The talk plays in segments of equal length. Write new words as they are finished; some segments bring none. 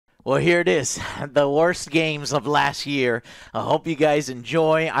Well, here it is, the worst games of last year. I hope you guys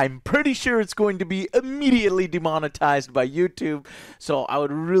enjoy. I'm pretty sure it's going to be immediately demonetized by YouTube, so I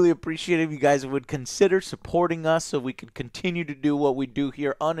would really appreciate if you guys would consider supporting us so we can continue to do what we do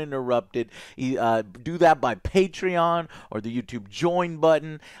here uninterrupted. Do that by Patreon or the YouTube join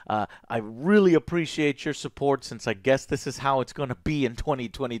button. I really appreciate your support, since I guess this is how it's going to be in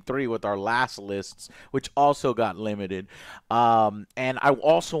 2023 with our last lists, which also got limited. And I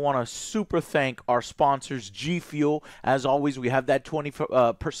also want to super thank our sponsors, G Fuel. As always, we have that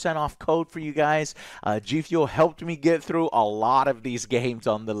 20% off code for you guys. G Fuel helped me get through a lot of these games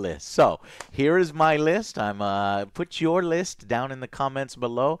on the list. So here is my list. I'm put your list down in the comments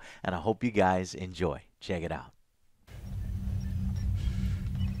below, and I hope you guys enjoy. Check it out.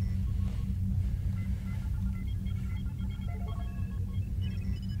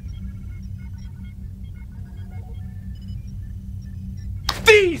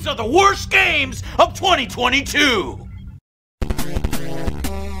 These are the worst games of 2022!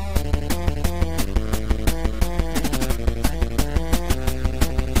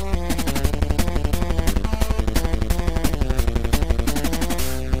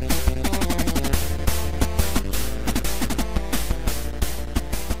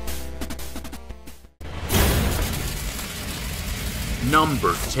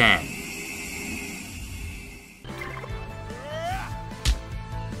 Number 10.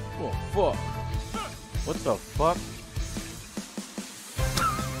 Oh, fuck. What the fuck?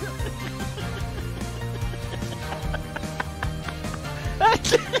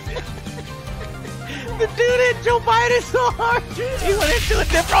 The dude hit Joe Biden so hard, he went into a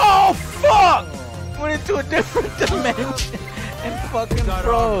different... Oh, fuck! Went into a different dimension and fucking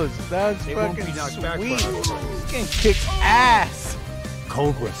froze. That was fucking sweet. This game kicks ass.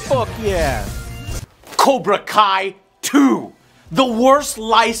 Cobra. Fuck yeah. Cobra Kai 2. The worst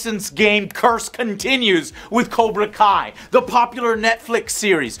licensed game curse continues with Cobra Kai, the popular Netflix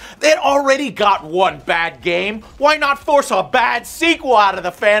series. It already got one bad game. Why not force a bad sequel out of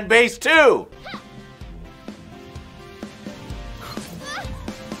the fan base too?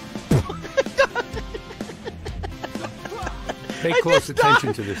 Pay close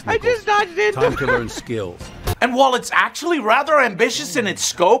attention to this, Nichols. I just dodged it. Time to learn skills. And while it's actually rather ambitious in its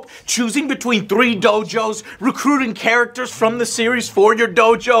scope, choosing between 3 dojos, recruiting characters from the series for your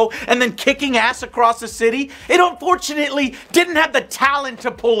dojo, and then kicking ass across the city, it unfortunately didn't have the talent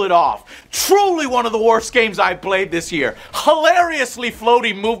to pull it off. Truly one of the worst games I've played this year. Hilariously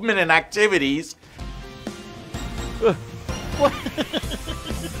floaty movement and activities. What?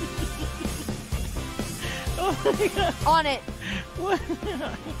 Oh my God. On it. What?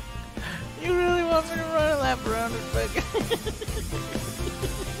 You really want me to run a lap around it, but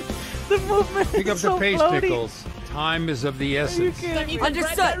the movement Pick up is the so pace, floaty. Nichols. Time is of the essence.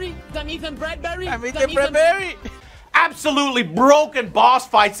 Understood. Bradbury. Absolutely broken boss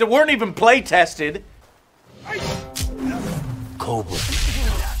fights that weren't even play tested. Cobra.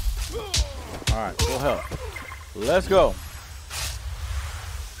 All right, full help. Let's go.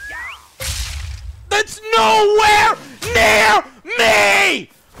 That's nowhere near me!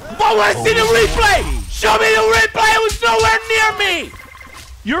 I want to see the replay! Show me the replay! It was nowhere near me!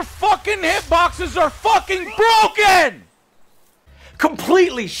 Your fucking hitboxes are fucking broken!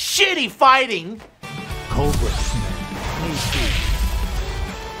 Completely shitty fighting. Cobra.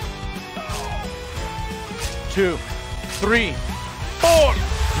 2, 3, 4.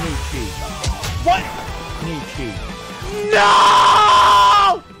 Nietzsche. What? Nietzsche.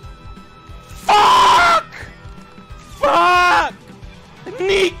 No! Fuck! Fuck!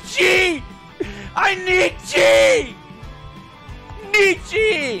 Nietzsche! I Nietzsche!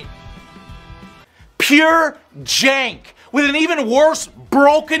 Nietzsche! Pure jank with an even worse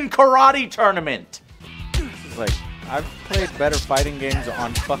broken karate tournament. Like, I've played better fighting games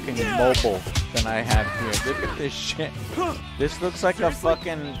on fucking mobile than I have here. Look at this shit. This looks like a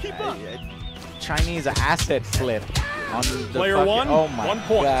fucking Chinese asset flip on the Player fucking, one, oh my 1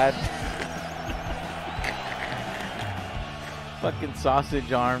 point. God. Fucking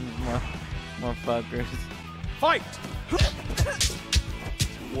sausage arms, motherfuckers. Fight!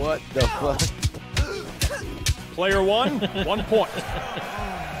 What the fuck? Player 1, 1 point.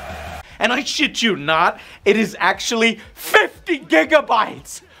 And I shit you not, it is actually 50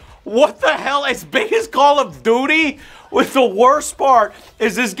 gigabytes. What the hell? As big as Call of Duty? With the worst part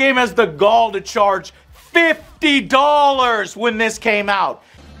is this game has the gall to charge $50 when this came out.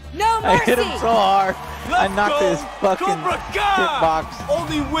 No I mercy. hit him so hard. I knocked his fucking Cobra Kai! hitbox.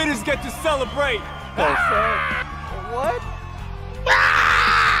 Only winners get to celebrate. What?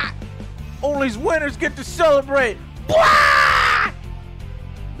 Only winners get to celebrate.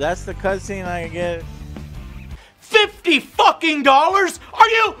 That's the cutscene I get. $50 fucking dollars? Are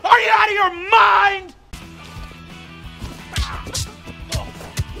you out of your mind?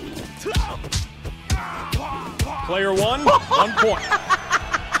 Player one, 1 point.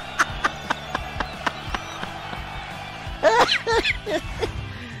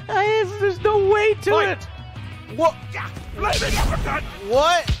 There's no way to it. What?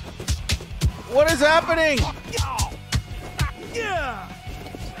 What? What is happening?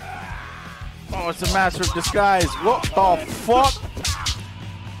 Oh, it's a master of disguise. What the fuck?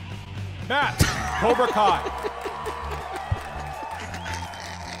 Matt, Cobra Kai.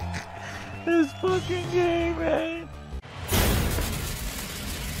 This fucking game, man.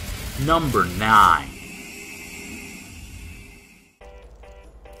 Number 9.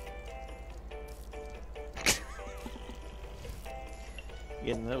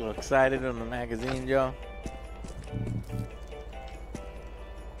 Getting a little excited on the magazine, Joe.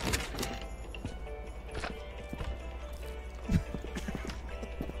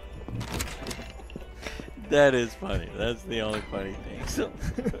 That is funny. That's the only funny thing. So,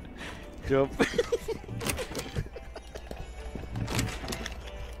 Joe,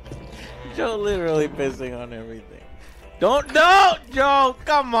 Joe literally pissing on everything. Don't, Joe,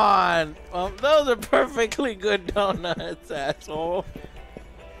 come on. Those are perfectly good donuts, asshole.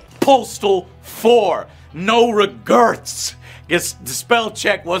 Postal 4. No regrets. Guess the spell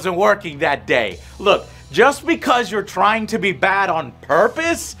check wasn't working that day. Look, just because you're trying to be bad on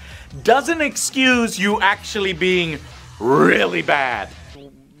purpose doesn't excuse you actually being really bad.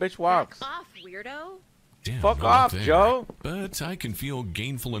 Bitch walks. Fuck off, weirdo. Damn, Fuck go off, there. Joe. But I can feel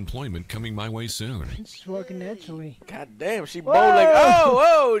gainful employment coming my way soon. It's working naturally. God damn, she bowed like,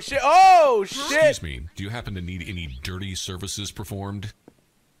 oh, shit, oh, shit. Excuse me, do you happen to need any dirty services performed?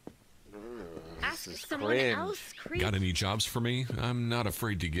 Ask someone cringe. else, creep. Got any jobs for me? I'm not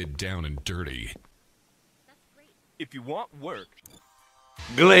afraid to get down and dirty. If you want work,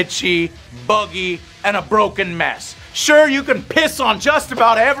 Glitchy, buggy, and a broken mess. Sure, you can piss on just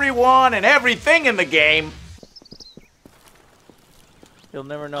about everyone and everything in the game. You'll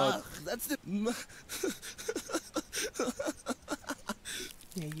never know. That's the.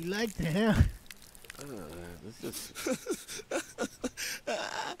 Yeah, you like that, huh? This is...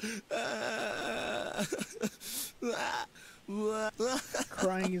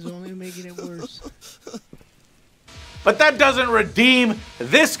 Crying is only making it worse. But that doesn't redeem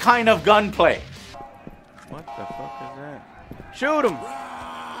this kind of gunplay. What the fuck is that? Shoot him!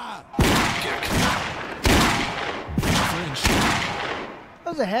 French. That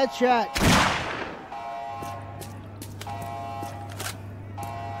was a headshot.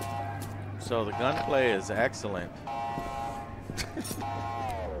 So the gunplay is excellent.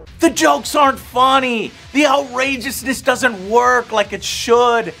 The jokes aren't funny. The outrageousness doesn't work like it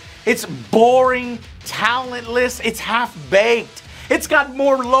should. It's boring, talentless, it's half-baked. It's got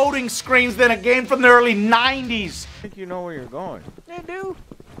more loading screens than a game from the early 90s. I think you know where you're going. I do.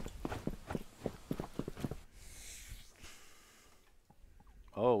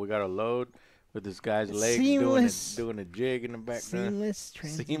 Oh, we got a load with this guy's legs Seamless. doing a jig in the background. Seamless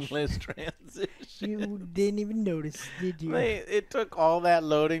transition. Seamless transition. You didn't even notice, did you? Wait, it took all that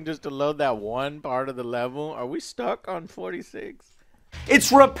loading just to load that one part of the level. Are we stuck on 46?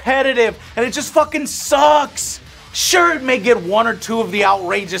 It's repetitive, and it just fucking sucks. Sure, it may get one or two of the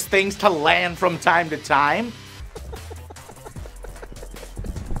outrageous things to land from time to time.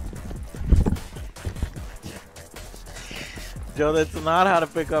 Joe, that's not how to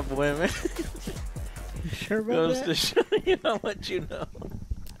pick up women. You sure about Goes that? to show you how much you know.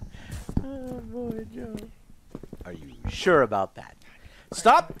 Oh boy, Joe. Are you sure about that?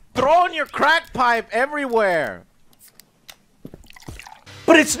 Stop throwing your crack pipe everywhere.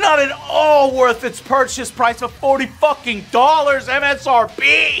 But it's not at all worth its purchase price of $40 fucking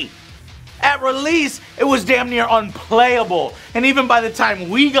MSRP. At release, it was damn near unplayable, and even by the time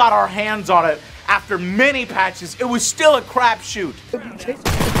we got our hands on it, after many patches, it was still a crapshoot.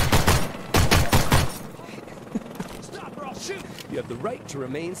 You have the right to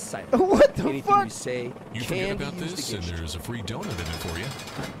remain silent. What the Anything fuck? you say You can forget be about used this, and against you. there's a free donut in it for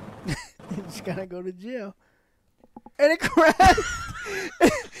you. You just gotta go to jail. And it crashes.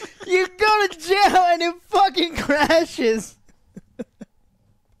 You go to jail and it fucking crashes.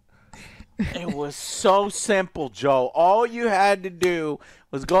 It was so simple, Joe. All you had to do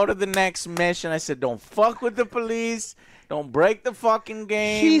was go to the next mission. I said, don't fuck with the police. Don't break the fucking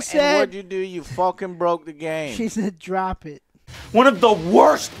game. She and said- what'd you do? You fucking broke the game. She said, drop it. One of the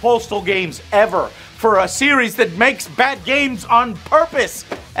worst Postal games ever for a series that makes bad games on purpose.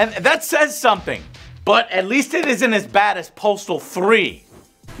 And that says something. But at least it isn't as bad as Postal 3.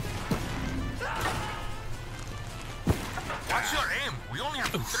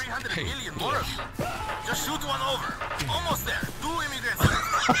 million more of you. Just shoot one over. Almost there. 2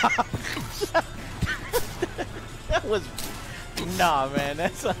 immigrants. That was nah, man.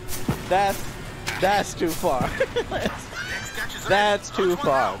 That's too far. That's too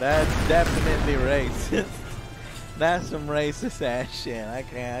far. That's definitely racist. That's some racist ass shit. I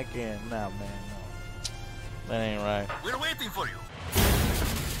can't. Nah, man. No. That ain't right. We're waiting for you.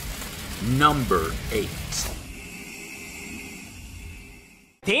 Number 8.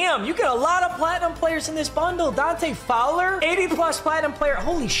 Damn, you get a lot of platinum players in this bundle. Dante Fowler, 80+ platinum player.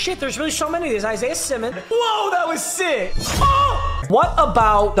 Holy shit, there's really so many of these. Isaiah Simmons. Whoa, that was sick. Oh! What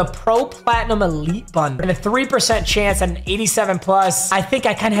about the Pro Platinum Elite bundle? And a 3% chance at an 87+. I think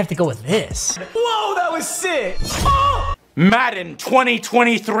I kind of have to go with this. Whoa, that was sick. Oh! Madden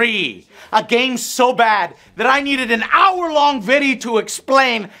 2023. A game so bad that I needed an hour-long video to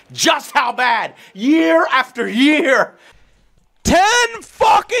explain just how bad, year after year. 10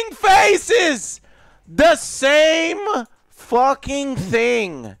 fucking faces! The same fucking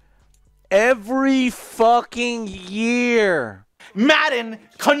thing. Every fucking year. Madden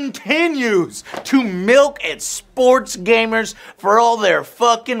continues to milk its sports gamers for all their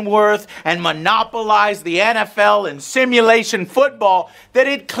fucking worth and monopolize the NFL and simulation football that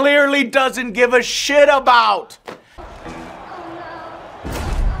it clearly doesn't give a shit about.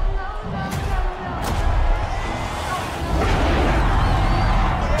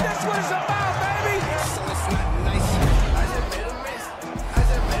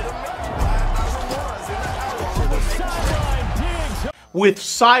 With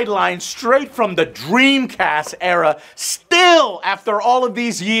sidelines straight from the Dreamcast era, still after all of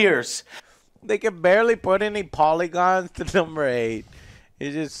these years. They can barely put any polygons to number 8.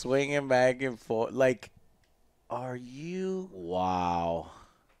 He's just swinging back and forth. Like, are you? Wow.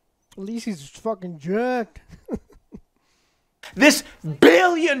 At least he's fucking jacked. This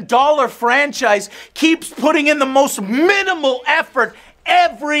billion-dollar franchise keeps putting in the most minimal effort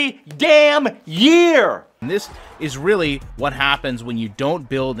every damn year. And this is really what happens when you don't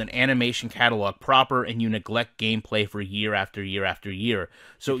build an animation catalog proper and you neglect gameplay for year after year after year.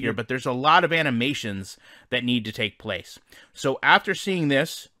 But there's a lot of animations that need to take place. So after seeing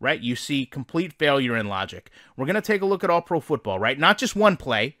this, right, you see complete failure in logic. We're going to take a look at All Pro Football, right? Not just one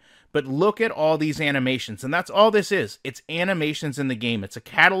play, but look at all these animations. And that's all this is. It's animations in the game. It's a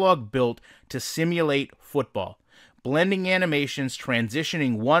catalog built to simulate football. Blending animations,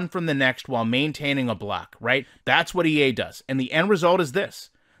 transitioning one from the next while maintaining a block, right? That's what EA does. And the end result is this.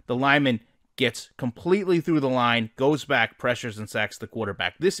 The lineman gets completely through the line, goes back, pressures and sacks the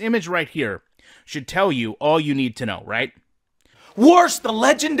quarterback. This image right here should tell you all you need to know, right? Worse, the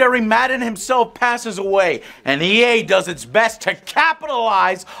legendary Madden himself passes away, and EA does its best to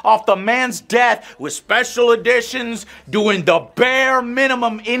capitalize off the man's death with special editions, doing the bare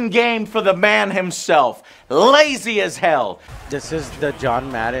minimum in-game for the man himself. Lazy as hell. This is the John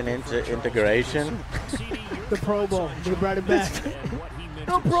Madden integration. The Pro Bowl. They brought it back.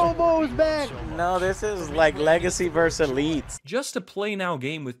 The Pro Bowl is back. No, this is like Legacy versus Elites. Just a play now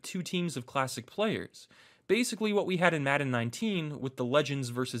game with 2 teams of classic players. Basically what we had in Madden 19 with the Legends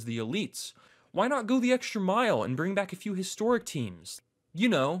versus the Elites. Why not go the extra mile and bring back a few historic teams? You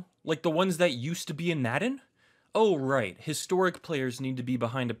know, like the ones that used to be in Madden? Oh right, historic players need to be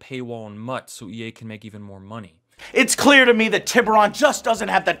behind a paywall and MUT so EA can make even more money. It's clear to me that Tiburon just doesn't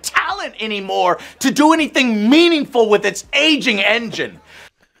have the talent anymore to do anything meaningful with its aging engine.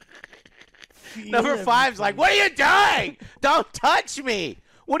 Number 5's like, what are you doing? Don't touch me.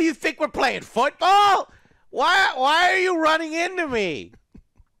 What do you think we're playing, football? Why are you running into me?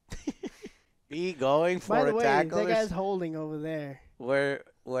 Be going for a tackle. That guy's holding over there. Where?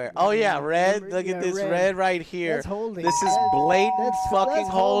 Oh yeah, red. Look at this red right here. That's holding. This is blatant fucking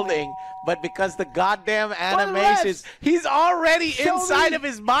holding. But because the goddamn animations, he's already inside of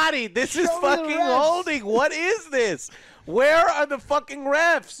his body. This is fucking holding. What is this? Where are the fucking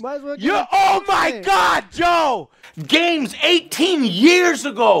refs? Oh my God, Joe! Games 18 years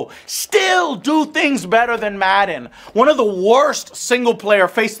ago still do things better than Madden. One of the worst single-player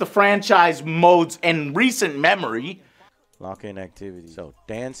face-the-franchise modes in recent memory. Lock-in activity. So,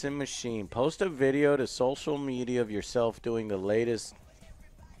 Dancing Machine. Post a video to social media of yourself doing the latest...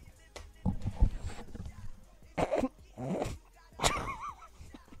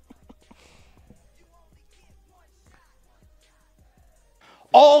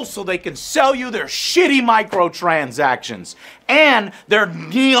 All so they can sell you their shitty microtransactions and their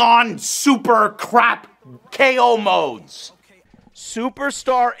neon super crap KO modes.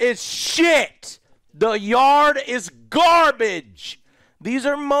 Superstar is shit. The yard is garbage. These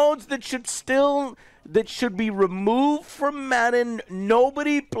are modes that should be removed from Madden.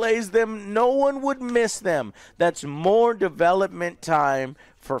 Nobody plays them. No one would miss them. That's more development time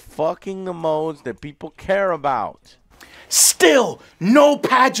for fucking the modes that people care about. Still, no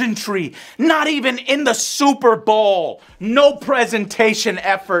pageantry, not even in the Super Bowl. No presentation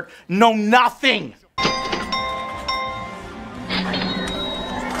effort, no nothing.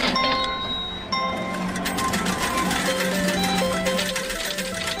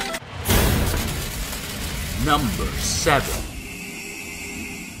 Number 7.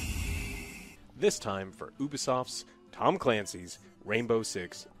 This time for Ubisoft's Tom Clancy's Rainbow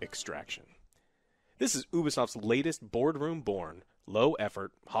Six Extraction. This is Ubisoft's latest boardroom-born,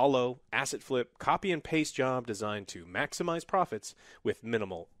 low-effort, hollow, asset flip, copy-and-paste job designed to maximize profits with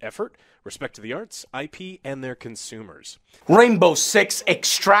minimal effort, respect to the arts, IP, and their consumers. Rainbow Six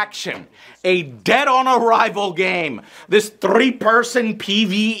Extraction, a dead-on-arrival game. This 3-person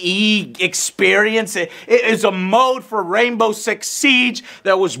PvE experience is a mode for Rainbow Six Siege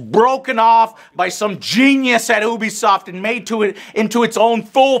that was broken off by some genius at Ubisoft and made into its own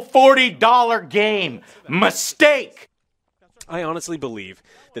full $40 game. Mistake! I honestly believe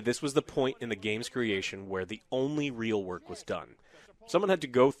that this was the point in the game's creation where the only real work was done. Someone had to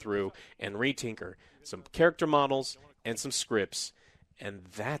go through and retinker some character models and some scripts, and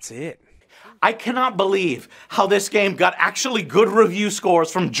that's it. I cannot believe how this game got actually good review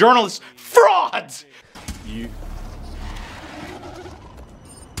scores from journalists. Frauds!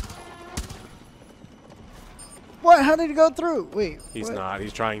 What? How did it go through? Wait. He's what? not.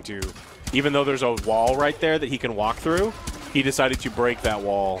 He's trying to... Even though there's a wall right there that he can walk through, he decided to break that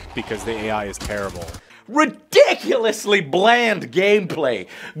wall because the AI is terrible. Ridiculously bland gameplay.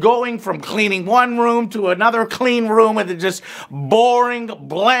 Going from cleaning one room to another clean room with just boring,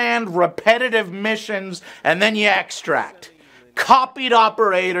 bland, repetitive missions, and then you extract. Copied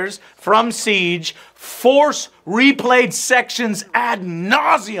operators from Siege, force replayed sections ad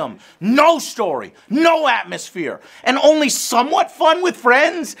nauseum. No story, no atmosphere, and only somewhat fun with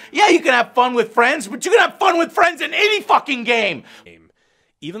friends? Yeah, you can have fun with friends, but you can have fun with friends in any fucking game.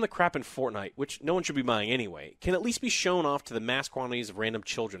 Even the crap in Fortnite, which no one should be buying anyway, can at least be shown off to the mass quantities of random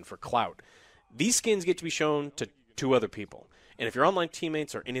children for clout. These skins get to be shown to 2 other people. And if your online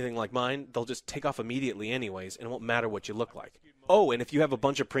teammates are anything like mine, they'll just take off immediately anyways, and it won't matter what you look like. Oh, and if you have a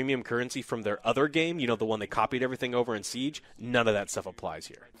bunch of premium currency from their other game, you know, the one they copied everything over in Siege, none of that stuff applies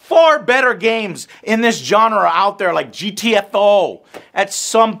here. Far better games in this genre are out there like GTFO. At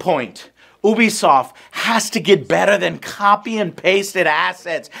some point, Ubisoft has to get better than copy and pasted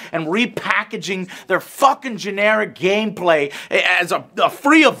assets and repackaging their fucking generic gameplay as a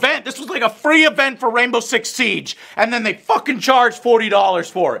free event. This was like a free event for Rainbow Six Siege, and then they fucking charged $40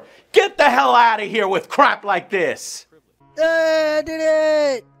 for it. Get the hell out of here with crap like this. I did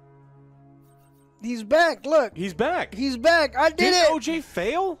it! He's back, look. He's back. He's back. I did it! Didn't OJ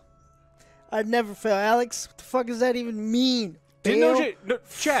fail? I'd never fail. Alex, what the fuck does that even mean? Didn't OJ... No,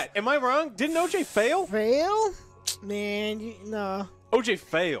 chat, am I wrong? Didn't OJ fail? Fail? Man, no. OJ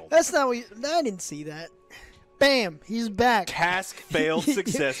failed. That's not what you... I didn't see that. Bam, he's back. Task failed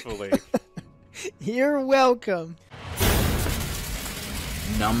successfully. You're welcome.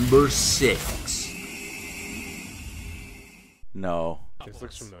 Number 6. No. This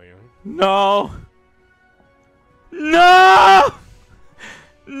looks familiar. No. No.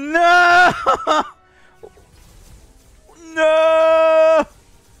 No. No.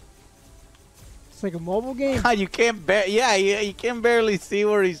 It's like a mobile game. God, you can't you can barely see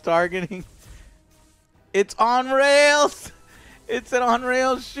where he's targeting. It's on rails. It's an on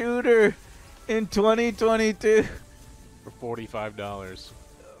rails shooter in 2022 for $45.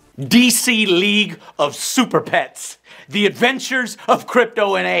 DC League of Super Pets. The Adventures of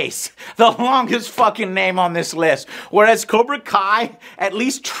Crypto and Ace. The longest fucking name on this list. Whereas Cobra Kai at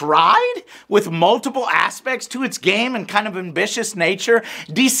least tried with multiple aspects to its game and kind of ambitious nature,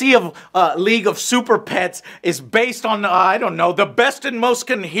 DC League of Super Pets is based on, I don't know, the best and most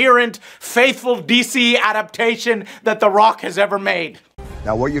coherent, faithful DC adaptation that The Rock has ever made.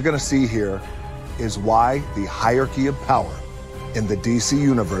 Now what you're going to see here is why the hierarchy of power in the DC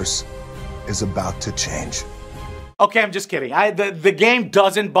universe is about to change. Okay, I'm just kidding. The game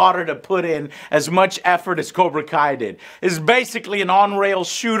doesn't bother to put in as much effort as Cobra Kai did. It's basically an on-rail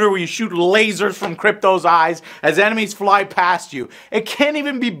shooter where you shoot lasers from Crypto's eyes as enemies fly past you. It can't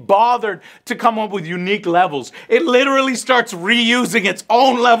even be bothered to come up with unique levels. It literally starts reusing its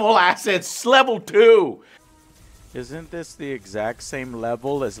own level assets, level 2. Isn't this the exact same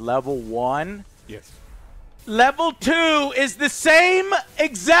level as level 1? Yes. Level 2 is the same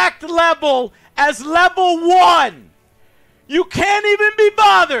exact level as level 1. You can't even be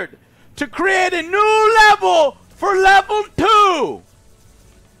bothered to create a new level for level 2.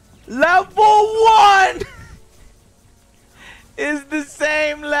 Level 1 is the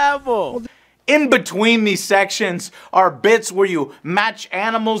same level. In between these sections are bits where you match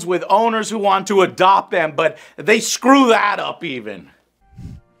animals with owners who want to adopt them, but they screw that up even.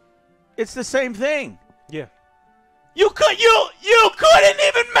 It's the same thing. Yeah. You couldn't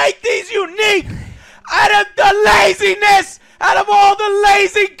even make these unique out of the laziness, out of all the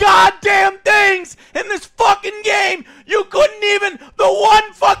lazy goddamn things in this fucking game. You couldn't even, the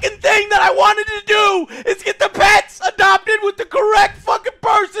one fucking thing that I wanted to do is get the pets adopted with the correct fucking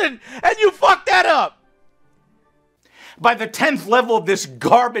person, and you fucked that up. By the 10th level of this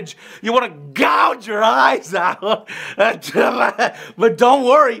garbage, you want to gouge your eyes out. But don't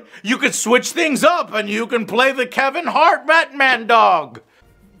worry, you can switch things up and you can play the Kevin Hart Batman dog.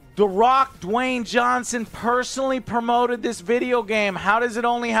 The Rock, Dwayne Johnson, personally promoted this video game. How does it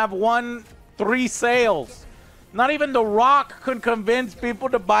only have 3 sales? Not even The Rock could convince people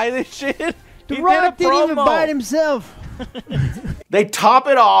to buy this shit. The Rock didn't even buy it himself. They top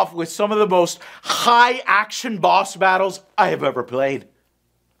it off with some of the most high-action boss battles I have ever played.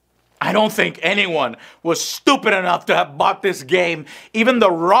 I don't think anyone was stupid enough to have bought this game. Even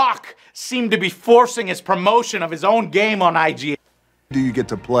The Rock seemed to be forcing his promotion of his own game on IGN. You get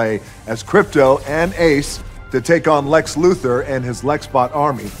to play as Crypto and Ace to take on Lex Luthor and his Lexbot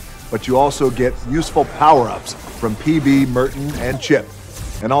army, but you also get useful power-ups from PB, Merton, and Chip,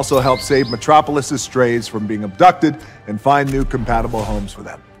 and also help save Metropolis's strays from being abducted and find new compatible homes for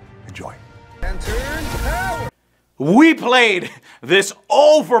them. Enjoy. We played this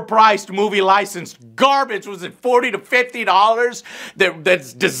overpriced movie licensed garbage. Was it $40 to $50?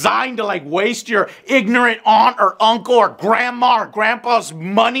 That's designed to like waste your ignorant aunt or uncle or grandma or grandpa's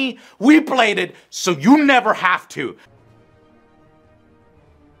money. We played it so you never have to.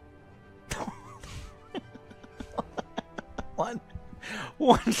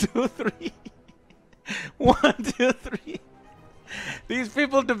 One, 2, 3. 1, 2, 3. These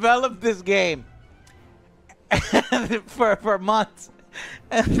people developed this game for months,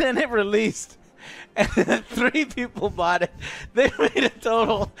 and then it released, and then 3 people bought it. They made a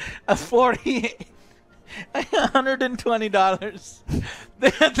total of $120. They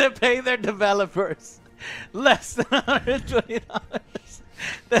had to pay their developers less than $120.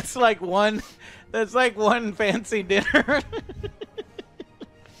 That's like one fancy dinner.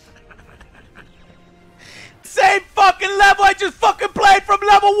 Same fucking level I just fucking played from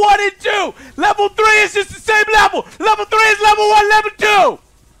level 1 and 2. Level 3 is just the same level. Level 3 is level 1, level 2.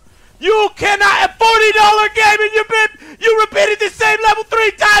 You cannot, a $40 game and you repeated the same level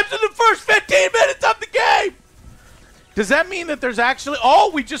 3 times in the first 15 minutes of the game. Does that mean that there's actually, oh,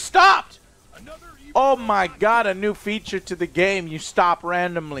 we just stopped. Oh my God, a new feature to the game. You stop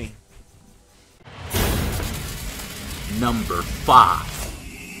randomly. Number 5.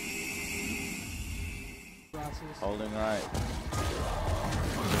 Holding right.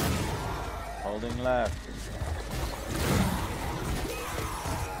 Holding left.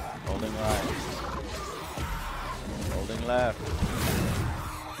 Holding right. Holding left.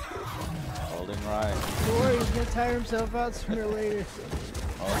 Holding right. Don't worry, he's gonna tire himself out sooner or later.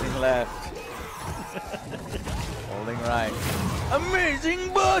 Holding left. Holding right.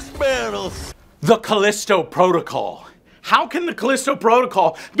 Amazing boss battles! The Callisto Protocol. How can the Callisto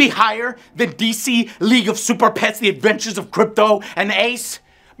Protocol be higher than DC League of Super Pets, The Adventures of Crypto and Ace?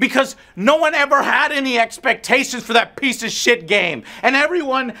 Because no one ever had any expectations for that piece of shit game. And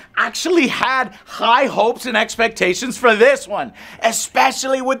everyone actually had high hopes and expectations for this one.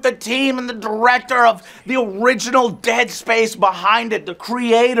 Especially with the team and the director of the original Dead Space behind it, the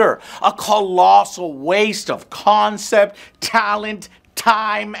creator. A colossal waste of concept, talent,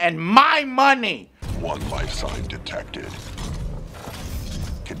 time, and my money. One life sign detected.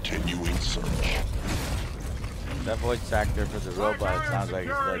 Continuing search. That voice actor for the robot sounds like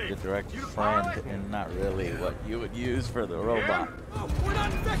it's like the direct friend and not really what you would use for the robot.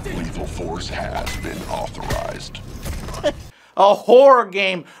 Lethal force has been authorized. A horror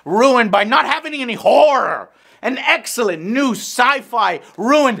game ruined by not having any horror. An excellent new sci-fi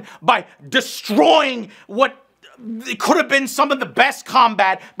ruined by destroying what it could have been some of the best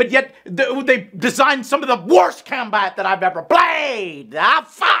combat, but yet they designed some of the worst combat that I've ever played. Ah,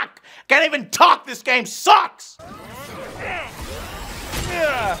 fuck! Can't even talk. This game sucks.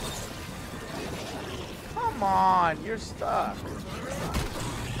 Yeah. Come on, you're stuck.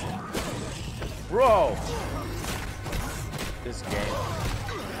 Bro. This game.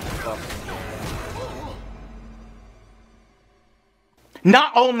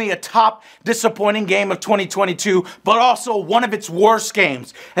 Not only a top disappointing game of 2022, but also one of its worst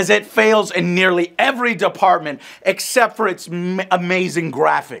games, as it fails in nearly every department except for its amazing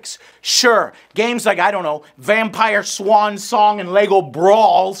graphics. Sure, games like, I don't know, Vampire Swan Song and Lego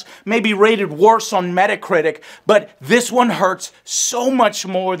Brawls may be rated worse on Metacritic, but this one hurts so much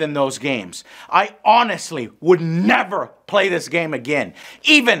more than those games. I honestly would never play this game again,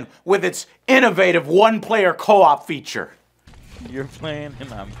 even with its innovative one-player co-op feature. You're playing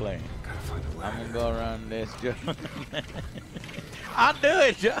and I'm playing. I'm gonna go around this, Joe. I'll do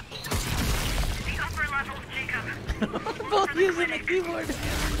it, Joe. Both using the keyboard.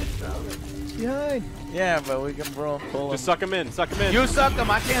 Behind. Yeah, but we can pull him. Just suck him in. Suck him in. You suck him.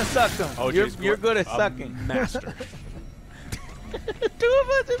 I can't suck him. Oh, you're good at sucking. Master. Two of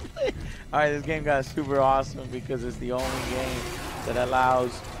us are playing. All right, this game got super awesome because it's the only game that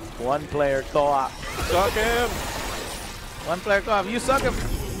allows one-player co-op. Suck him. One-player co-op. You suck him.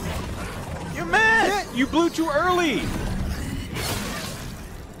 You missed. You blew too early.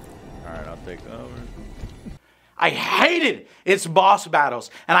 All right, I'll take over. I hated its boss battles,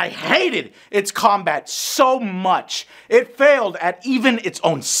 and I hated its combat so much. It failed at even its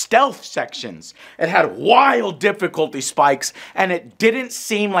own stealth sections. It had wild difficulty spikes, and it didn't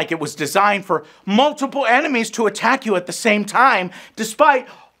seem like it was designed for multiple enemies to attack you at the same time, despite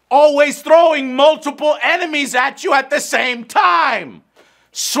always throwing multiple enemies at you at the same time.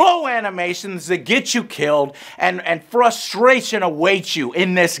 Slow animations that get you killed, and frustration awaits you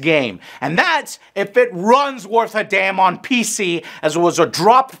in this game. And that's if it runs worth a damn on PC, as it was a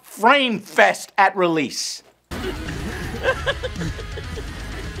drop frame fest at release.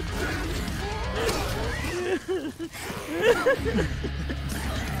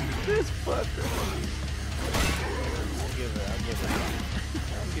 This fucker. I'll give it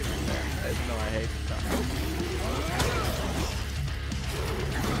that. I know I hate stuff.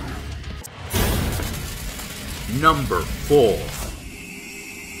 Number 4.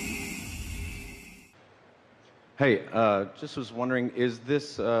 Hey, just was wondering, is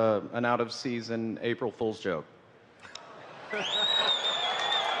this an out-of-season April Fool's joke?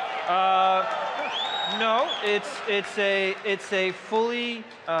 No, it's a fully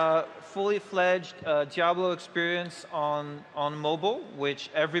fledged Diablo experience on mobile, which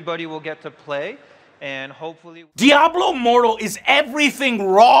everybody will get to play. And hopefully... Diablo Immortal is everything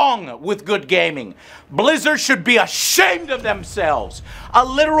wrong with good gaming. Blizzard should be ashamed of themselves. A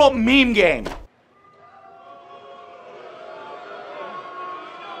literal meme game.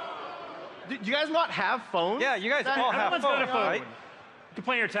 Do you guys not have phones? Yeah, you guys all have phones, right? You can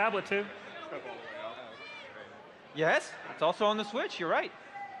play on your tablet, too. Yes, it's also on the Switch, you're right.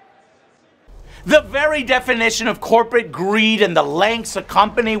 The very definition of corporate greed and the lengths a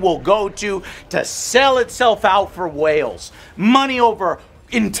company will go to sell itself out for whales. Money over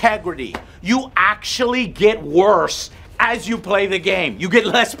integrity. You actually get worse as you play the game. You get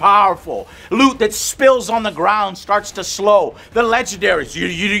less powerful. Loot that spills on the ground starts to slow. The legendaries,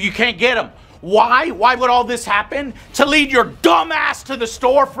 you can't get them. Why? Why would all this happen? To lead your dumb ass to the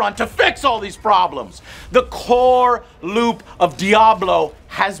storefront to fix all these problems. The core loop of Diablo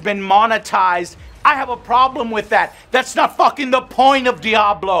has been monetized. I have a problem with that. That's not fucking the point of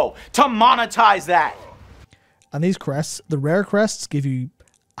Diablo, to monetize that. And these crests, the rare crests, give you,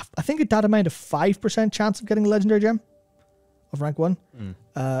 I think, a data amount of 5% chance of getting a legendary gem of rank 1.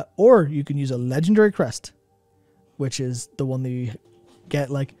 Or you can use a legendary crest, which is the one that you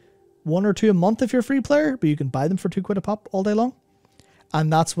get like 1 or 2 a month if you're a free player, but you can buy them for £2 a pop all day long.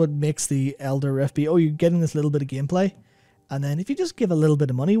 And that's what makes the Elder Rift be, oh, you're getting this little bit of gameplay. And then if you just give a little bit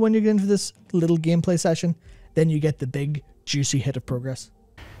of money when you get into this little gameplay session, then you get the big, juicy hit of progress.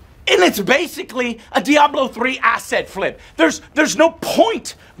 And it's basically a Diablo 3 asset flip. There's no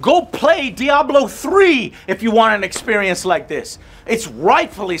point. Go play Diablo 3 if you want an experience like this. It's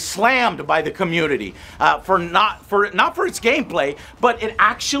rightfully slammed by the community not for its gameplay, but it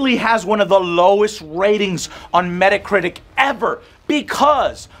actually has one of the lowest ratings on Metacritic ever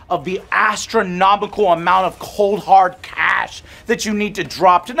because of the astronomical amount of cold hard cash that you need to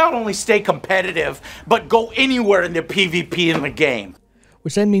drop to not only stay competitive, but go anywhere in the PvP in the game.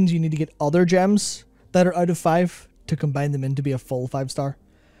 Which then means you need to get other gems that are out of 5 to combine them in to be a full 5-star.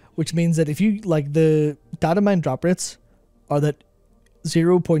 Which means that if you, like, the data mine drop rates are that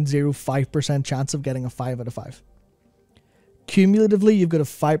 0.05% chance of getting a 5 out of 5. Cumulatively, you've got a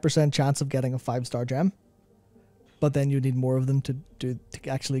 5% chance of getting a 5-star gem. But then you need more of them to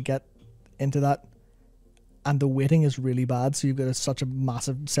actually get into that. And the weighting is really bad, so you've got such a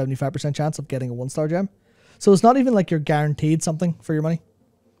massive 75% chance of getting a 1-star gem. So it's not even like you're guaranteed something for your money.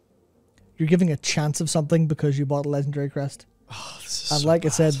 You're giving a chance of something because you bought a legendary crest. And like I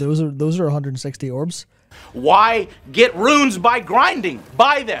said, those are 160 orbs. Why get runes by grinding?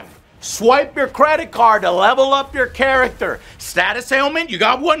 Buy them. Swipe your credit card to level up your character. Status ailment? You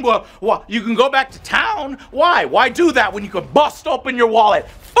got one? Well, you can go back to town. Why? Why do that when you could bust open your wallet?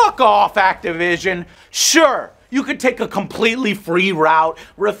 Fuck off, Activision. Sure, you could take a completely free route,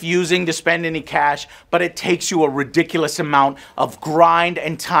 refusing to spend any cash, but it takes you a ridiculous amount of grind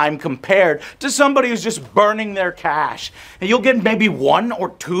and time compared to somebody who's just burning their cash. And you'll get maybe 1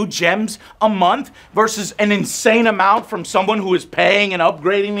 or 2 gems a month versus an insane amount from someone who is paying and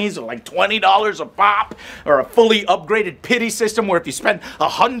upgrading these at like $20 a pop, or a fully upgraded pity system where if you spend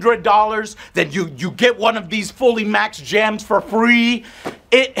 $100, then you get one of these fully maxed gems for free.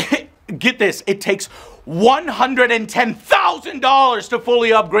 Get this, it takes $110,000 to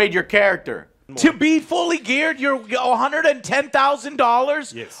fully upgrade your character. To be fully geared, you're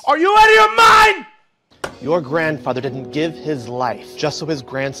 $110,000? Yes. Are you out of your mind? Your grandfather didn't give his life just so his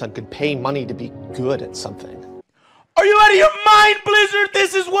grandson could pay money to be good at something. Are you out of your mind, Blizzard?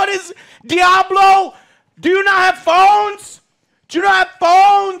 This is what is Diablo? Do you not have phones? Do you not have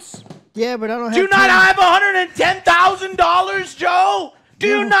phones? Yeah, but I don't have. Do you not have $110,000, Joe? Do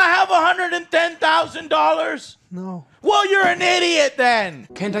you not have $110,000? No. Well, you're an idiot then.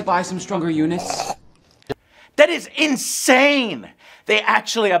 Can't I buy some stronger units? That is insane. They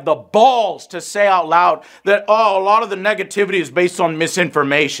actually have the balls to say out loud that, oh, a lot of the negativity is based on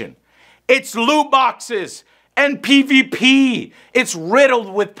misinformation. It's loot boxes and PvP. It's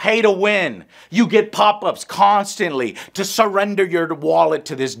riddled with pay to win. You get pop-ups constantly to surrender your wallet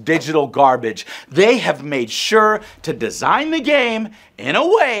to this digital garbage. They have made sure to design the game in a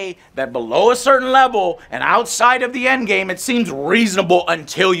way that below a certain level and outside of the end game, it seems reasonable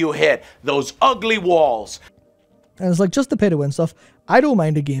until you hit those ugly walls. And it's like just the pay to win stuff. I don't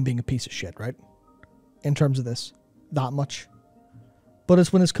mind a game being a piece of shit, right? In terms of this, that much. But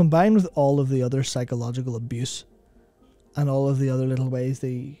it's when it's combined with all of the other psychological abuse and all of the other little ways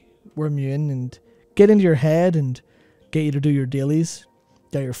they worm you in and get into your head and get you to do your dailies,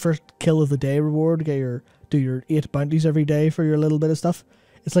 get your first kill of the day reward, do your 8 bounties every day for your little bit of stuff.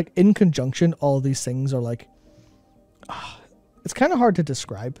 It's like in conjunction, all these things are like, it's kind of hard to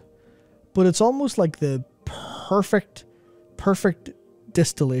describe, but it's almost like the perfect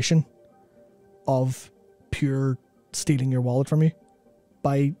distillation of pure stealing your wallet from you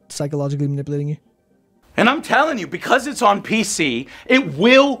by psychologically manipulating you. And I'm telling you, because it's on PC, it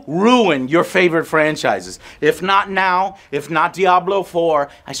will ruin your favorite franchises. If not now, if not Diablo 4,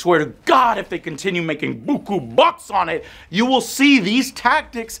 I swear to God, if they continue making buku bucks on it, you will see these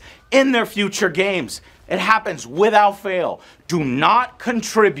tactics in their future games. It happens without fail. Do not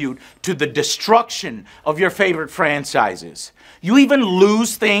contribute to the destruction of your favorite franchises. You even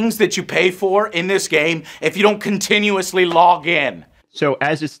lose things that you pay for in this game if you don't continuously log in. So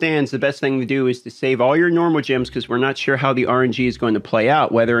as it stands, the best thing to do is to save all your normal gems because we're not sure how the RNG is going to play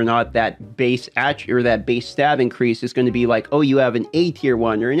out, whether or not that base that base stat increase is going to be like, oh, you have an A tier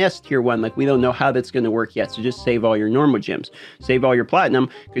 1 or an S tier 1. Like, we don't know how that's going to work yet. So just save all your normal gems. Save all your platinum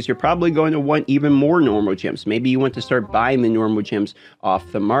because you're probably going to want even more normal gems. Maybe you want to start buying the normal gems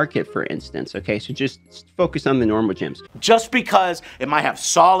off the market, for instance. Okay, so just focus on the normal gems. Just because it might have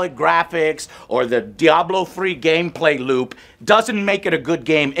solid graphics or the Diablo 3 gameplay loop doesn't make it a good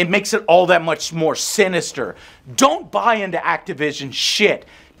game. It makes it all that much more sinister. Don't buy into Activision shit.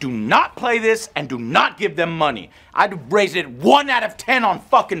 Do not play this and do not give them money. I'd raise it 1 out of 10 on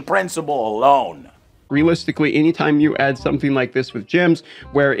fucking principle alone. Realistically, anytime you add something like this with gems,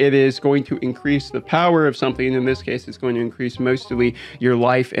 where it is going to increase the power of something, in this case, it's going to increase mostly your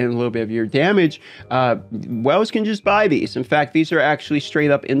life and a little bit of your damage, Wells can just buy these. In fact, these are actually straight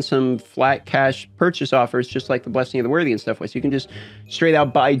up in some flat cash purchase offers, just like the Blessing of the Worthy and stuff. So you can just straight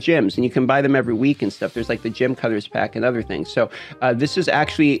out buy gems, and you can buy them every week and stuff. There's like the Gem Cutters pack and other things. So this is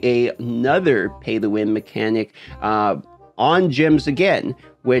actually another pay-to-win mechanic on gems again,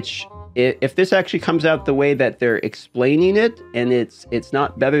 which if this actually comes out the way that they're explaining it, and it's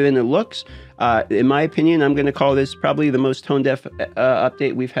not better than it looks, in my opinion, I'm going to call this probably the most tone-deaf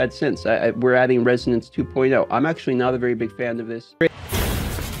update we've had since. We're adding Resonance 2.0. I'm actually not a very big fan of this.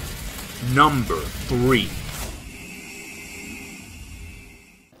 Number 3.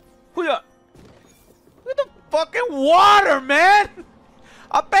 Look at the fucking water, man!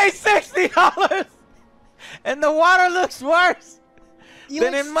 I paid $60 and the water looks worse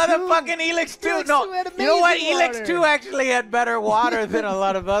than in motherfucking Elix 2. No, you know what? Elix 2 actually had better water than a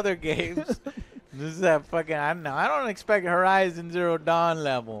lot of other games. This is that fucking, I don't know. I don't expect Horizon Zero Dawn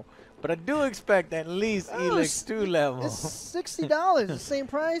level. But I do expect at least Elix 2 level. It's $60, the same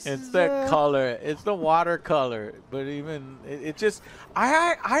price. It's as, the color. It's the watercolor. But even it just,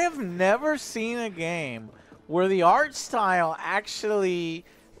 I have never seen a game where the art style actually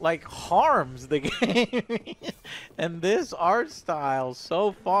like harms the game, and this art style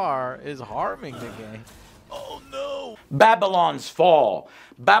so far is harming the game. Oh no! Babylon's Fall.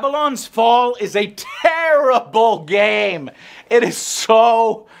 Babylon's Fall is a terrible game. It is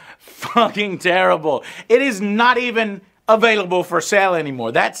so fucking terrible. It is not even available for sale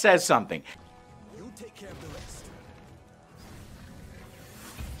anymore. That says something. You'll take care of the rest.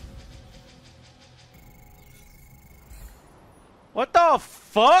 What the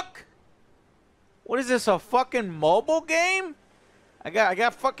fuck? What is this, a fucking mobile game? I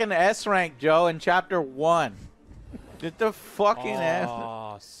got fucking S rank, Joe, in chapter 1. Get the fucking F.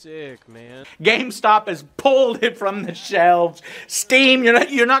 Oh, sick, man. GameStop has pulled it from the shelves. Steam,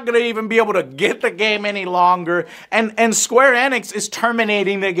 you're not going to even be able to get the game any longer. And Square Enix is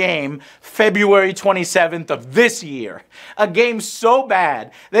terminating the game February 27th of this year. A game so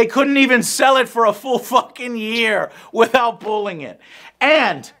bad, they couldn't even sell it for a full fucking year without pulling it.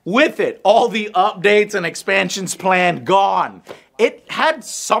 And with it, all the updates and expansions planned gone. It had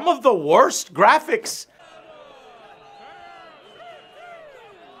some of the worst graphics.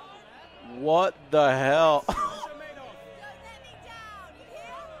 What the hell?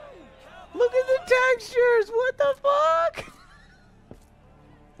 Look at the textures. What the fuck?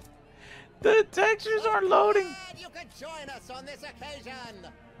 The textures aren't loading. You can join us on this occasion.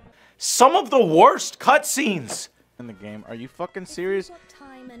 Some of the worst cutscenes in the game. Are you fucking serious?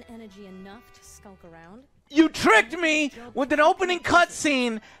 Time and energy enough to skulk around? You tricked me with an opening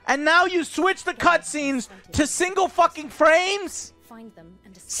cutscene, and now you switch the cutscenes to single fucking frames? Find them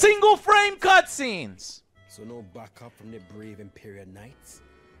and single frame cutscenes! So no backup from the brave Imperial Knights?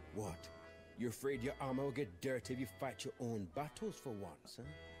 What? You're afraid your armor will get dirty if you fight your own battles for once, huh?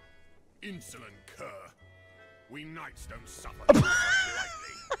 Insolent cur. We knights don't suffer lightly.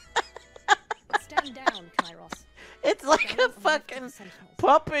 Stand down, Kairos. It's like a fucking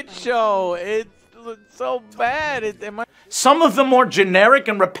puppet show. It's so bad. Some of the more generic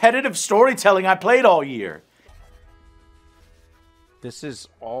and repetitive storytelling I played all year. This is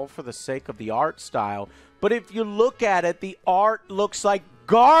all for the sake of the art style. But if you look at it, the art looks like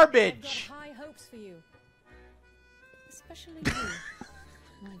garbage. I've got high hopes for you. Especially you,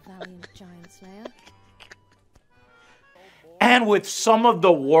 my valiant giant slayer. And with some of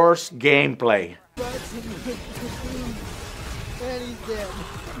the worst gameplay. And he's dead.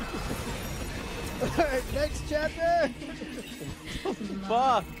 Alright, next chapter.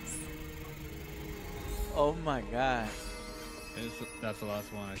 Fuck. Oh my god. That's the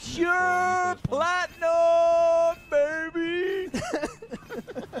last one. Pure platinum, baby.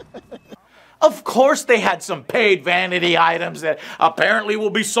 Of course they had some paid vanity items that apparently will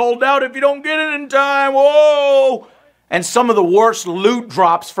be sold out if you don't get it in time. Whoa! And some of the worst loot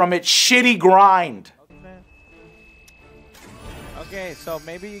drops from its shitty grind. Okay, so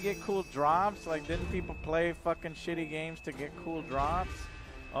maybe you get cool drops. Like, didn't people play fucking shitty games to get cool drops?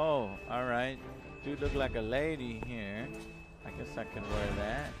 Oh, alright. Dude look like a lady here. I guess I can wear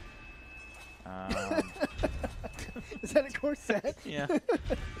that. Is that a corset? Yeah.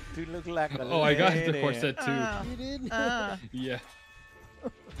 Dude look like a lady. Oh, I got the corset too. You did? Yeah.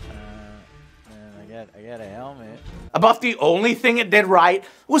 I got a helmet. About the only thing it did right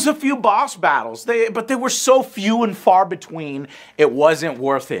was a few boss battles. But they were so few and far between, it wasn't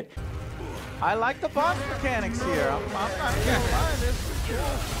worth it. I like the boss mechanics here. I'm not gonna lie, this is cool.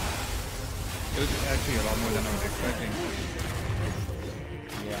 It was actually a lot more than I was expecting.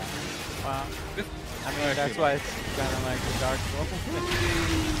 Yeah. Well, I mean, that's why it's kind of like the Dark Souls.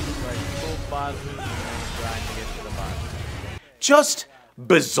 Like full bosses and then trying to get to the boss. Just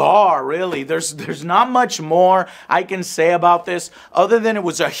bizarre, really. There's not much more I can say about this other than it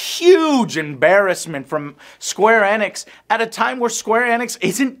was a huge embarrassment from Square Enix at a time where Square Enix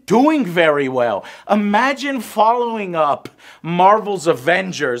isn't doing very well. Imagine following up Marvel's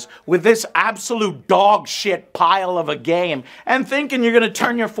Avengers with this absolute dog shit pile of a game and thinking you're gonna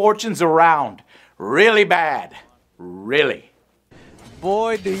turn your fortunes around. Really bad. Really.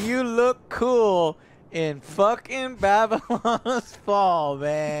 Boy, do you look cool in fucking Babylon's Fall,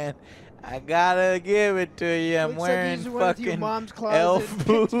 man. I gotta give it to you. I'm wearing fucking mom's elf closet,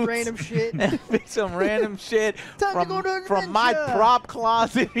 boots. some random shit. And pick some random shit from my prop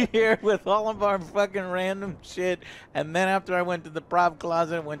closet here with all of our fucking random shit. And then after I went to the prop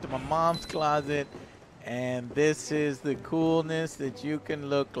closet, I went to my mom's closet. And this is the coolness that you can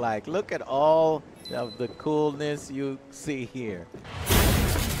look like. Look at all of the coolness you see here.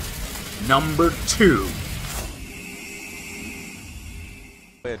 Number 2.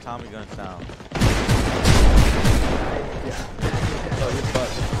 Wait, a Tommy gun sound.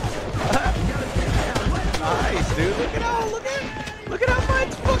 Nice, dude. Look at how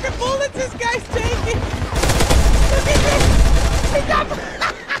much fucking bullets this guy's taking. Look at this. He got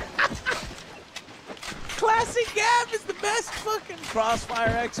Classic Gab is the best fucking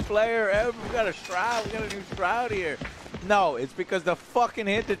Crossfire X player ever. We got a shroud. We got a new shroud here. No, it's because the fucking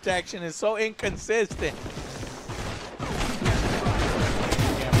hit detection is so inconsistent.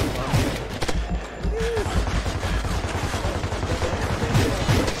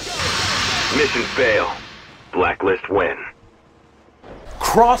 Mission fail. Blacklist win.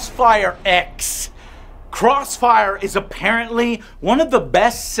 Crossfire X. Crossfire is apparently one of the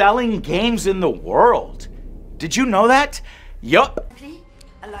best-selling games in the world. Did you know that? Yup.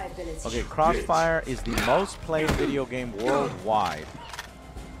 Okay, Crossfire is the most played video game worldwide,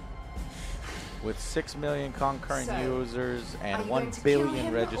 with 6 million concurrent users and 1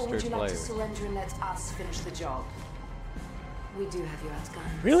 billion registered players. Surrender and let us finish the job. We do have you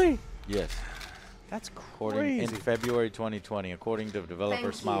outgunned. Really? Yes. That's According in February 2020, according to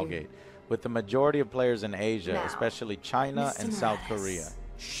developer Smilegate, with the majority of players in Asia, Now, especially China and South Morales. Korea.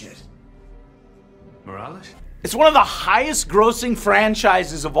 Shit. Morales? It's one of the highest grossing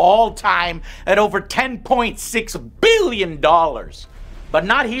franchises of all time at over $10.6 billion. But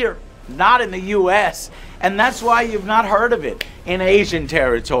not here, not in the US. And that's why you've not heard of it in Asian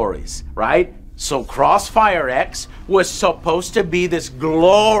territories, right? So Crossfire X was supposed to be this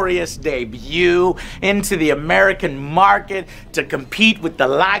glorious debut into the American market to compete with the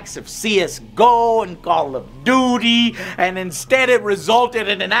likes of CSGO and Call of Duty, and instead it resulted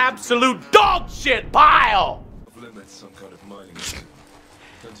in an absolute dog shit pile.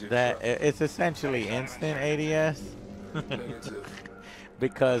 That it's essentially instant ADS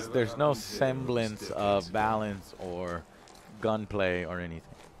because there's no semblance of balance or gunplay or anything.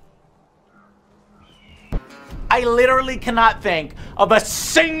 I literally cannot think of a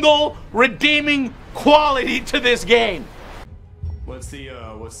single redeeming quality to this game. What's the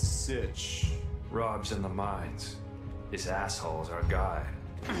sitch? Rob's in the mines. This asshole's our guy.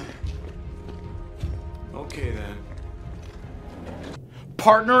 Okay then.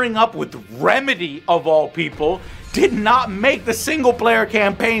 Partnering up with Remedy, of all people, did not make the single-player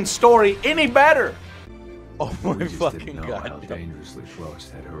campaign story any better. Oh my fucking god. How dangerously close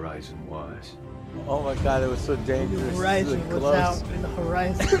that horizon was. Oh my god, it was so dangerous. The horizon was out in the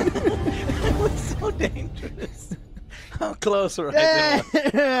horizon. It was so dangerous. How close horizon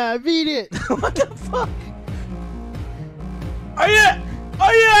was. I beat it. What the fuck? Are you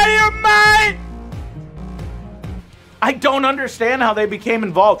out of your mind? I don't understand how they became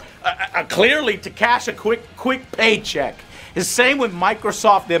involved. Clearly to cash a quick paycheck. The same with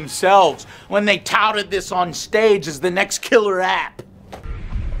Microsoft themselves when they touted this on stage as the next killer app.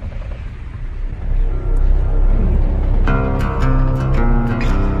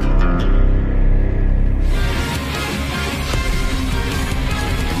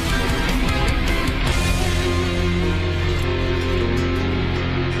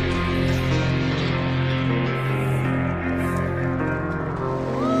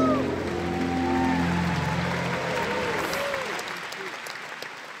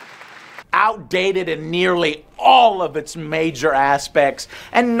 Outdated in nearly all of its major aspects,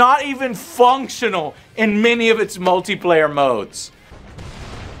 and not even functional in many of its multiplayer modes.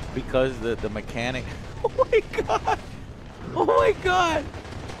 Because the mechanic. Oh my god! Oh my god!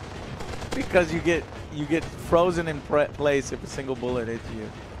 Because you get frozen in place if a single bullet hits you.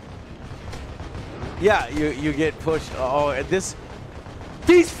 Yeah, you get pushed. Oh,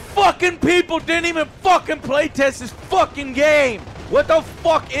 these fucking people didn't even fucking playtest this fucking game. What the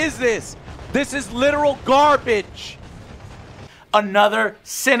fuck is this? This is literal garbage. Another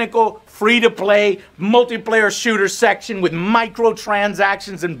cynical, free-to-play, multiplayer shooter section with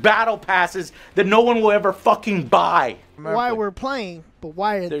microtransactions and battle passes that no one will ever fucking buy. Why we're playing, but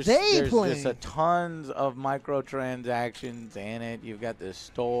why are they playing? There's tons of microtransactions in it. You've got the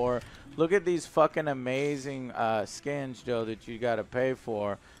store. Look at these fucking amazing skins, Joe, that you got to pay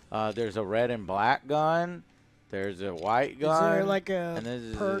for. There's a red and black gun. There's a white gun. Is there like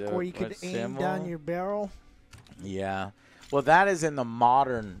a perk where you could aim down your barrel? Yeah. Well, that is in the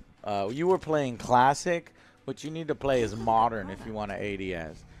modern. You were playing classic. What you need to play is modern if you want to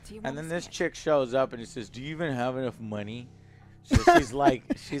ADS. And then this chick shows up and she says, "Do you even have enough money?" So she's like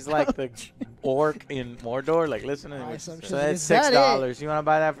the orc in Mordor. Like, listen to me. So that's $6. You want to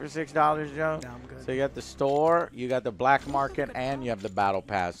buy that for $6, Joe? No, I'm good. So you got the store, you got the black market, and you have the battle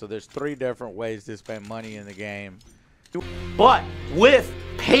pass. So there's 3 different ways to spend money in the game. But with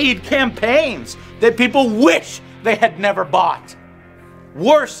paid campaigns that people wish they had never bought.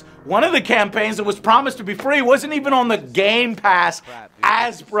 Worse, one of the campaigns that was promised to be free wasn't even on the Game Pass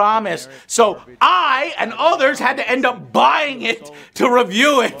as promised. So I and others had to end up buying it to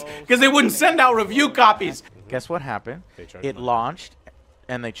review it because they wouldn't send out review copies. Guess what happened? It launched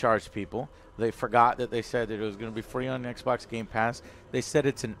and they charged people. They forgot that they said that it was going to be free on Xbox Game Pass. They said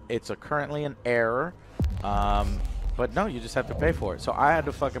it's currently an error. But no, you just have to pay for it. So I had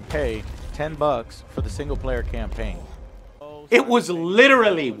to fucking pay $10 for the single player campaign. It was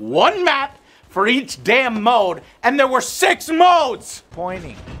literally one map for each damn mode, and there were 6 modes!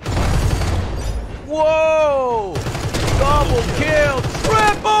 Pointing. Whoa! Double kill!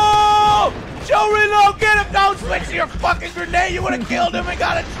 Triple! Joe Reload, get him! Don't switch to your fucking grenade! You would have killed him and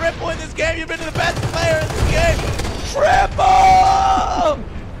got a triple in this game! You've been the best player in this game! Triple!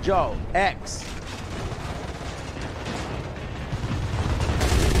 Joe, X.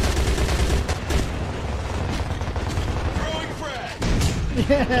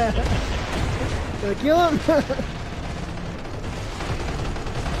 Yeah. Gonna kill him.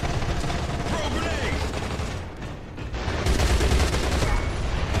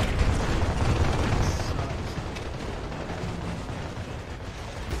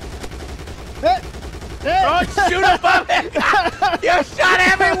 Don't shoot above him! You shot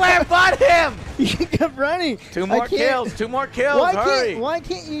everywhere but him! You kept running. 2 more kills, 2 more kills, hurry! Why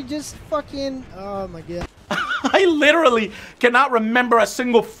can't you just fucking... Oh my god. I literally cannot remember a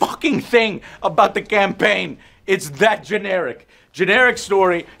single fucking thing about the campaign. It's that generic. Generic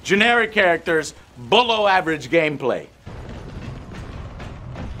story, generic characters, below average gameplay.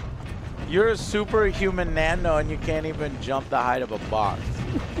 You're a superhuman nano and you can't even jump the height of a box.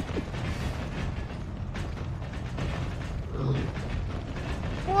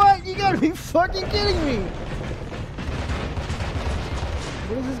 What? You gotta be fucking kidding me.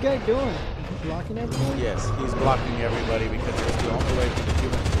 What is this guy doing? Is he blocking everyone? Yes, he's blocking everybody because it's the only way for the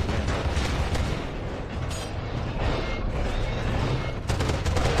humans to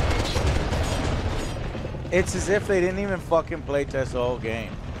win. It's as if they didn't even fucking playtest the whole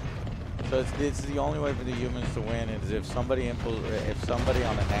game. So it's the only way for the humans to win is if somebody on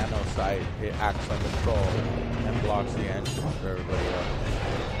the nano site acts like a troll and blocks the entrance for everybody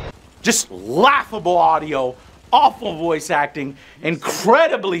else. Just laughable audio, awful voice acting,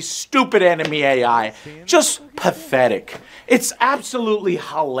 incredibly stupid enemy AI. Just pathetic. It's absolutely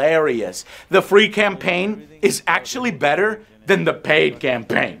hilarious. The free campaign is actually better than the paid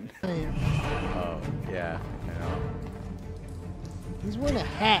campaign. Oh, yeah, I know. He's wearing a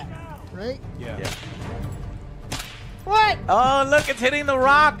hat, right? Yeah. What? Oh, look, it's hitting the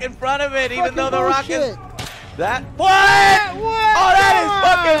rock in front of it, even though the rock is... That What? Oh, that is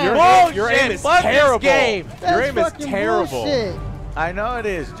fucking bullshit! Your aim is Fuck terrible. This game. Your aim is terrible. Bullshit. I know it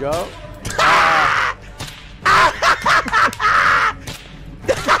is, Joe.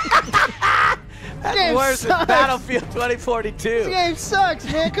 That's worse than Battlefield 2042. This game sucks,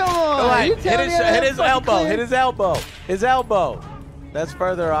 man. Come on. Come on, You tell me hit his elbow. clear? Hit his elbow. His elbow. That's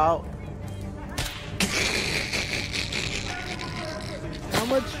further out. How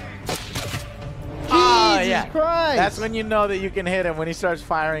much? Oh, Jesus yeah. Christ. That's when you know that you can hit him, when he starts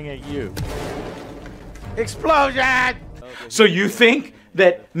firing at you. Explosion! So you think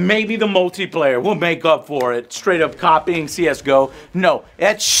that maybe the multiplayer will make up for it, straight up copying CSGO? No,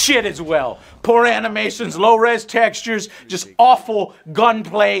 that's shit as well. Poor animations, low-res textures, just awful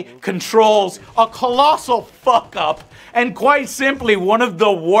gunplay, controls, a colossal fuck-up, and quite simply one of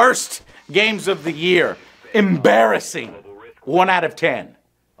the worst games of the year. Embarrassing. 1 out of 10.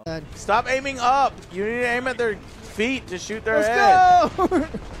 Stop aiming up. You need to aim at their feet to shoot their Let's head. go.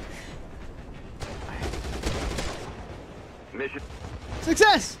 Mission.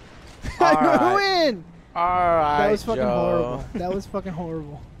 Success. All right. Win. All right, That was fucking Joe. horrible. That was fucking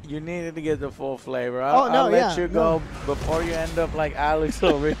horrible. You needed to get the full flavor. Oh, no, I'll let yeah, you go before you end up like Alex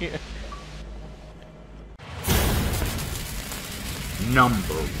over here.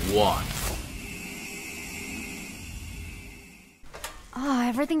 Number 1. Oh,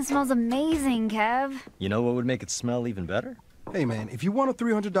 everything smells amazing, Kev. You know what would make it smell even better? Hey man, if you want a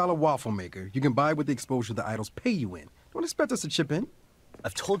 $300 waffle maker, you can buy with the exposure the idols pay you in. Don't expect us to chip in.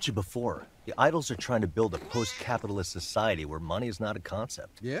 I've told you before, the idols are trying to build a post-capitalist society where money is not a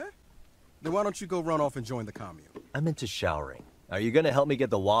concept. Yeah? Then why don't you go run off and join the commune? I'm into showering. Are you gonna help me get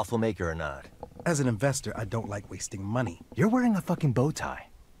the waffle maker or not? As an investor, I don't like wasting money. You're wearing a fucking bow tie.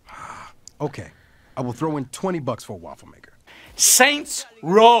 Okay, I will throw in $20 for a waffle maker. Saints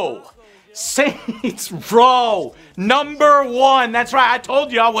Row. Saints Row, #1. That's right, I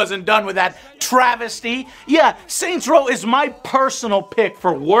told you I wasn't done with that travesty. Yeah, Saints Row is my personal pick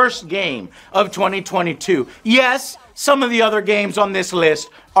for worst game of 2022. Yes, some of the other games on this list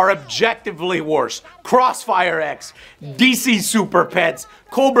are objectively worse. Crossfire X, DC Super Pets,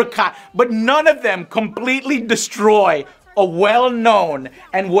 Cobra Kai, but none of them completely destroy a well-known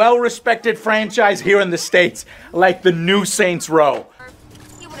and well-respected franchise here in the States like the new Saints Row.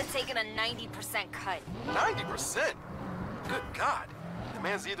 He would have taken a 90% cut. 90%? Good God. The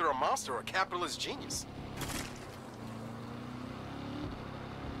man's either a monster or a capitalist genius.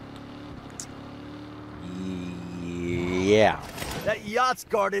 Yeah. That yacht's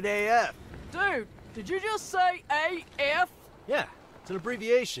guarded AF. Dude, did you just say AF? Yeah, it's an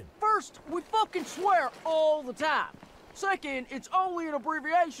abbreviation. First, we fucking swear all the time. Second, it's only an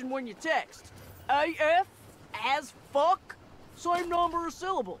abbreviation when you text. AF, as fuck, same number of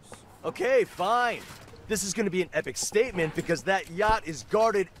syllables. Okay, fine. This is gonna be an epic statement because that yacht is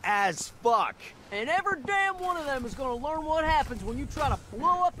guarded as fuck. And every damn one of them is gonna learn what happens when you try to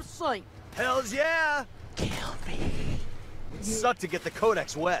blow up a saint. Hells yeah! Kill me. It sucked to get the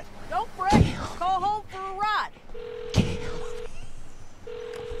codex wet. Don't fret, call home for a ride.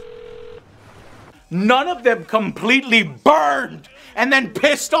 None of them completely burned and then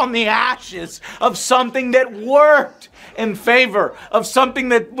pissed on the ashes of something that worked in favor of something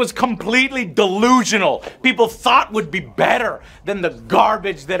that was completely delusional. People thought would be better than the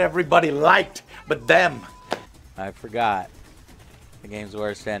garbage that everybody liked, but them. I forgot. The game's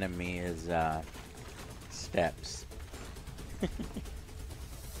worst enemy is steps.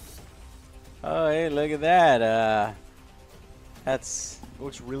 Oh, hey, look at that. That's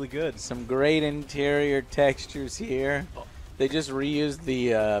looks really good. Some great interior textures here. They just reused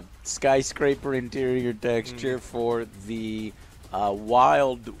the skyscraper interior texture for the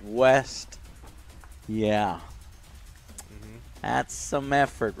Wild West. Yeah. That's some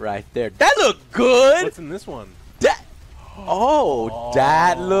effort right there. That looked good! What's in this one? That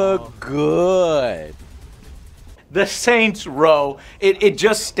looked good. The Saints Row, it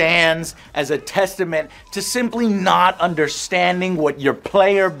just stands as a testament to simply not understanding what your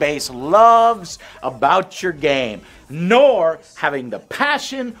player base loves about your game, nor having the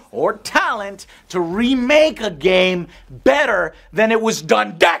passion or talent to remake a game better than it was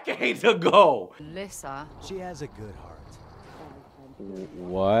done decades ago. Lissa. She has a good heart.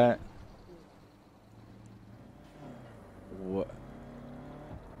 What? What?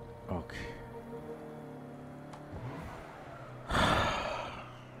 Okay.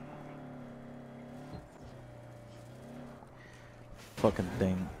 Fucking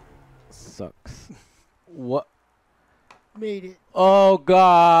thing sucks. What? Made it. Oh,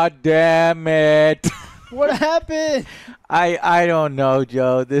 god damn it. What happened? I don't know,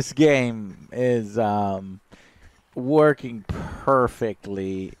 Joe. This game is working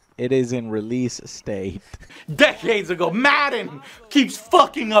perfectly. It is in release state. Decades ago, Madden keeps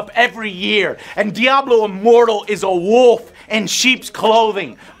fucking up every year, and Diablo Immortal is a wolf in sheep's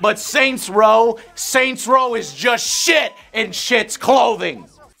clothing. But Saints Row is just shit in shit's clothing.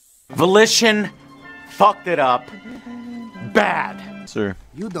 Volition fucked it up. Bad. Sir.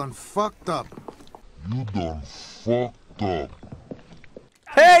 You done fucked up. You done fucked up.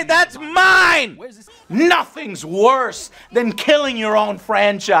 Hey, that's mine! Nothing's worse than killing your own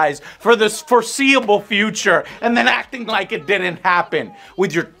franchise for this foreseeable future and then acting like it didn't happen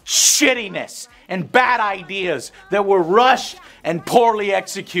with your shittiness and bad ideas that were rushed and poorly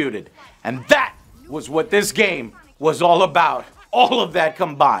executed. And that was what this game was all about. All of that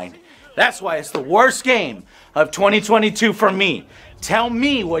combined. That's why it's the worst game of 2022 for me. Tell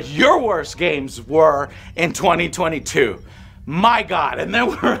me what your worst games were in 2022. My God, and there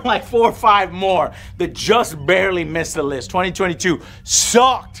were like 4 or 5 more that just barely missed the list. 2022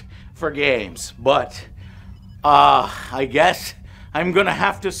 sucked for games, but I guess I'm gonna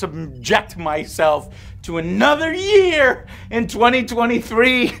have to subject myself to another year in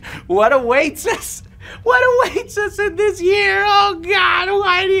 2023. What awaits us? What awaits us in this year? Oh God,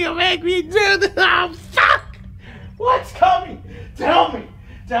 why do you make me do this? Oh fuck! What's coming?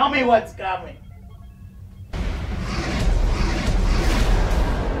 Tell me what's coming.